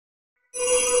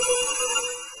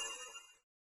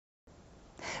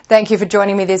Thank you for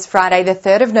joining me this Friday, the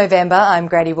 3rd of November. I'm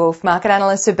Grady Wolf, market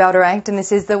analyst of Ballarat, and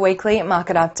this is the weekly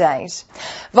market update.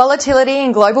 Volatility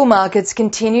in global markets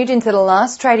continued into the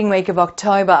last trading week of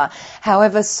October.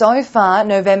 However, so far,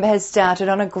 November has started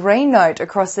on a green note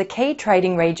across the key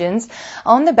trading regions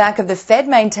on the back of the Fed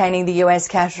maintaining the US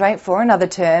cash rate for another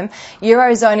term,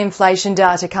 eurozone inflation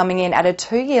data coming in at a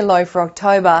 2-year low for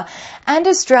October, and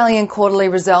Australian quarterly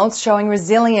results showing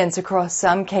resilience across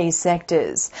some key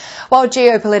sectors. While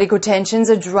geopolitical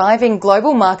tensions are driving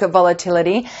global market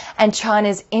volatility and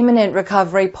China's imminent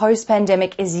recovery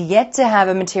post-pandemic is yet to have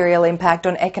a material impact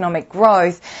on economic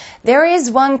growth, there is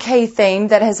one key theme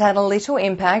that has had a little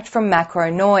impact from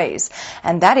macro noise,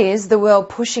 and that is the world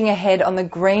pushing ahead on the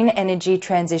green energy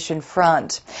transition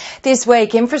front. This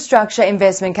week, infrastructure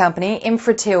investment company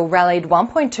Infratil rallied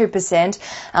 1.2%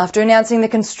 after announcing the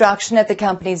construction at the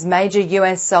company's major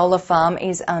US solar farm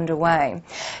is underway.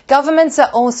 Governments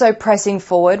are also pressing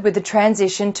forward with the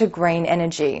transition to green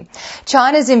energy.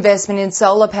 China's investment in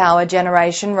solar power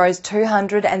generation rose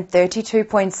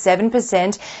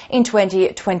 232.7% in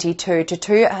 2022 to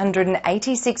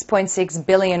 286.6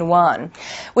 billion yuan,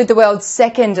 with the world's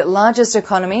second largest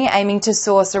economy aiming to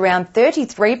source around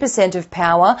 33% of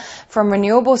power from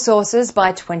renewable sources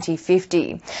by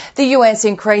 2050. The US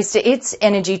increased its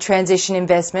energy transition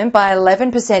investment by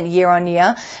 11% year on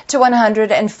year to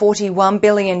 $141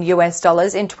 billion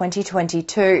in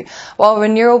 2022, while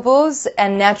renewables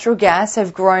and natural gas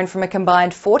have grown from a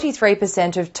combined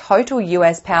 43% of total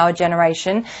US power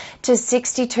generation to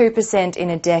 62% in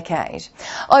a decade.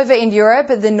 Over in Europe,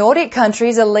 the Nordic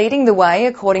countries are leading the way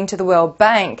according to the World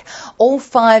Bank. All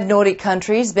 5 Nordic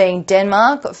countries, being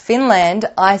Denmark, Finland,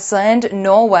 Iceland,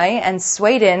 Norway and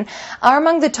Sweden, are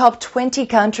among the top 20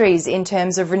 countries in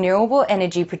terms of renewable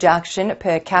energy production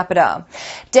per capita.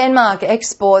 Denmark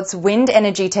exports wind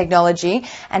energy technology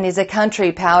and is a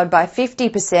country powered by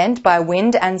 50% by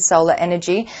wind and solar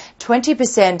energy,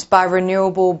 20% by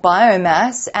renewable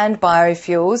biomass and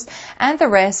biofuels, and the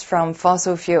rest from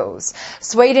fossil fuels.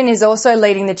 Sweden is also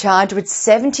leading the charge with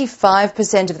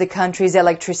 75% of the country's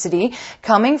electricity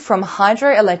coming from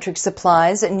hydroelectric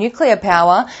supplies, nuclear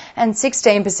power, and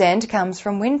 16% comes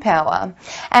from wind power.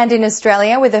 And in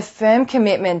Australia, with a firm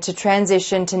commitment to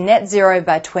transition to net zero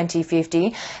by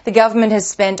 2050, the government has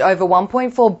spent over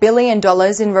 $1.4 billion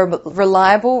in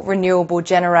reliable renewable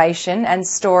generation and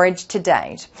storage to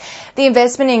date. The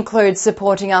investment includes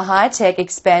supporting a high-tech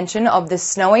expansion of the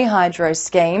Snowy Hydro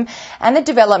scheme and the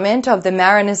development of the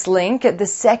Marinus Link, the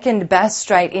second Bass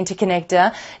Strait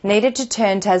interconnector needed to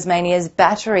turn Tasmania's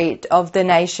battery of the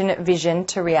nation vision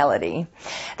to reality.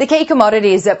 The key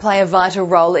commodities that play a vital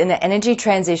role in the energy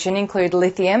transition include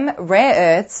lithium,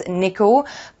 rare earths, nickel,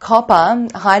 copper,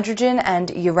 hydrogen and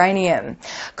uranium.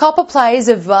 Copper plays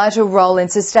a vital role in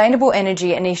sustainable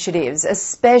energy initiatives,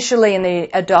 especially in the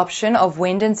adoption of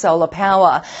wind and solar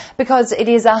power, because it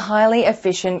is a highly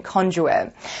efficient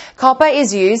conduit. Copper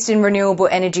is used in renewable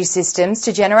energy systems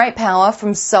to generate power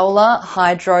from solar,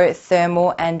 hydro,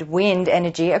 thermal and wind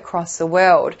energy across the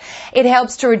world. It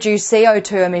helps to reduce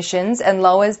CO2 emissions and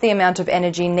lowers the amount of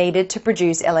energy needed to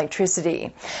produce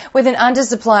electricity. With an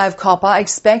undersupply of copper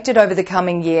expected over the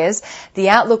coming years, the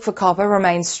outlook for copper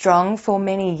remains strong for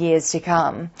many years to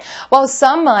come. While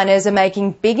some miners are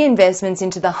making big investments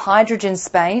into the hydrogen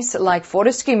space, like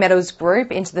Fortescue Metals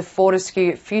Group into the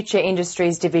Fortescue Future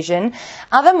Industries division,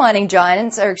 other mining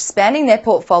giants are expanding their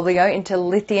portfolio into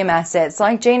lithium assets,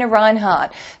 like Gina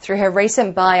Rinehart through her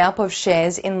recent buy-up of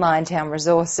shares in Liontown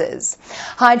Resources.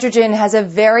 Hydrogen has a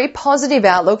very positive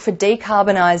outlook for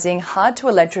decarbonising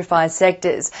hard-to-electrify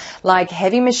sectors, like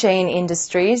heavy machine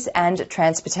industries and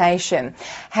transportation.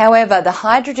 However, the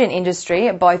hydrogen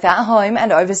industry, both at home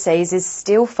and overseas, is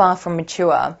still far from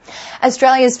mature.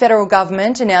 Australia's federal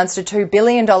government announced a $2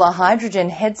 billion Hydrogen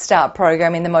Headstart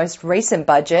program in the most recent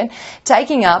budget,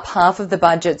 taking up half of the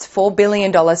budget's $4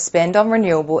 billion spend on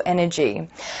renewable energy.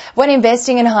 When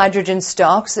investing in hydrogen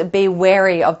stocks, be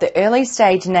wary of the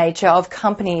early-stage nature of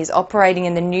companies operating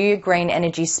in the new green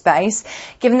energy space,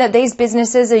 given that these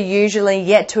businesses are usually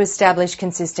yet to establish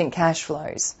consistent cash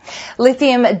flows.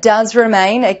 Lithium does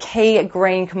remain a key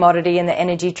green commodity in the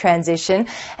energy transition,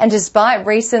 and despite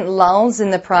recent lulls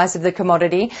in the price of the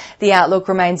commodity, the outlook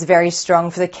remains very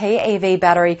strong for the key EV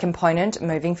battery component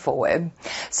moving forward.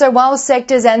 So while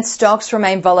sectors and stocks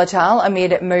remain volatile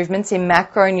amid movements in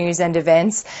macro news and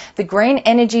events, the green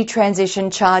energy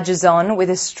transition charges on with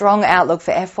a strong outlook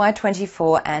for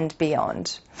FY24 and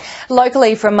beyond.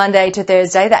 Locally, from Monday to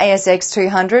Thursday, the ASX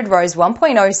 200 rose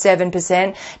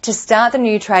 1.07% to start the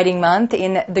new trading month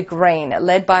in the green,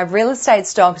 led by real estate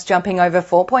stocks jumping over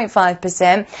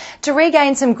 4.5% to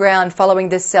regain some ground following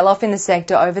the sell-off in the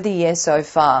sector over the year so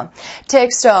far.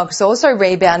 Tech stocks also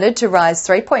rebounded to rise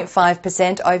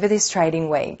 3.5% over this trading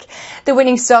week. The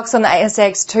winning stocks on the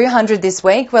ASX 200 this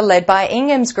week were led by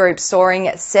Ingham's Group, soaring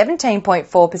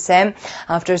 17.4%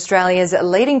 after Australia's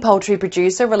leading poultry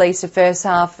producer released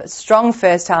a strong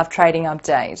first half trading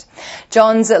update.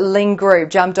 John's Ling Group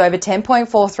jumped over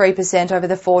 10.43% over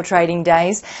the 4 trading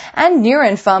days, and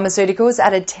Neuron Pharmaceuticals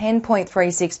added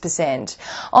 10.36%.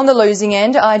 On the losing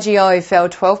end, IGO fell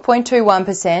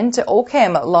 12.21%,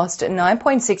 Allchem lost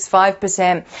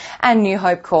 9.65%, and New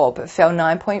Hope Corp fell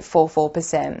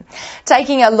 9.44%.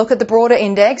 Taking a look at the broader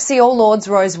index, the All Ords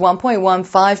rose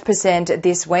 1.15%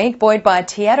 this week, buoyed by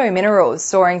Tietto Minerals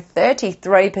soaring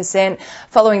 33%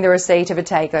 following the receipt of a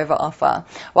takeover offer,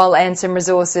 while Ansem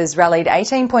Resources rallied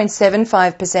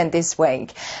 18.75% this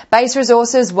week. Base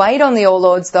Resources weighed on the All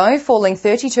Ords though, falling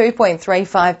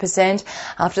 32.35%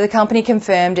 after the company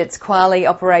confirmed its Kwale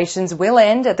operations will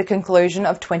end at the conclusion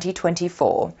of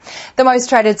 2024. The most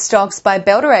traded stocks by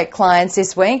Bell Direct clients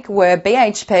this week were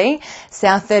BHP,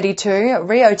 South32,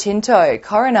 Rio Tinto,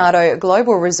 Coronado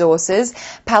Global Resources,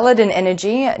 Paladin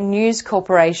Energy, News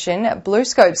Corporation,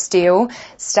 BlueScope Steel,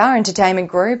 Star Entertainment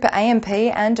Group, AMP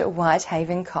and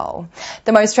Whitehaven Coal.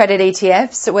 The most traded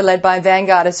ETFs were led by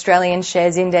Vanguard Australian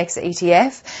Shares Index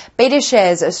ETF,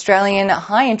 BetaShares Australian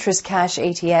High Interest Cash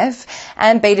ETF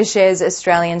and BetaShares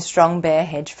Australian Strong Bear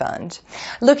Hedge Fund.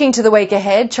 Looking to the week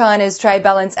ahead, China's trade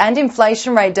balance and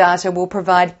inflation rate data will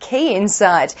provide key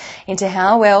insight into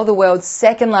how well the world's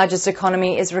second largest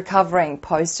economy is recovering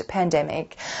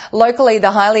post-pandemic. Locally,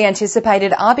 the highly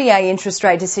anticipated RBA interest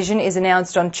rate decision is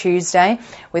announced on Tuesday,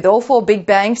 with all 4 big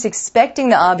banks expecting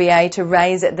the RBA to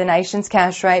raise the nation's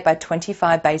cash rate by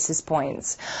 25 basis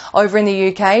points. Over in the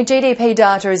UK, GDP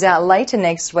data is out later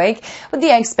next week with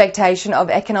the expectation of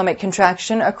economic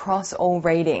contraction across all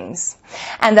readings.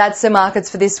 And that's the markets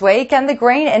for this week and the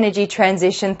green energy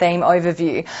transition theme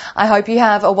overview. I hope you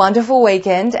have a wonderful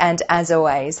weekend and, as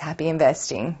always, happy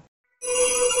investing.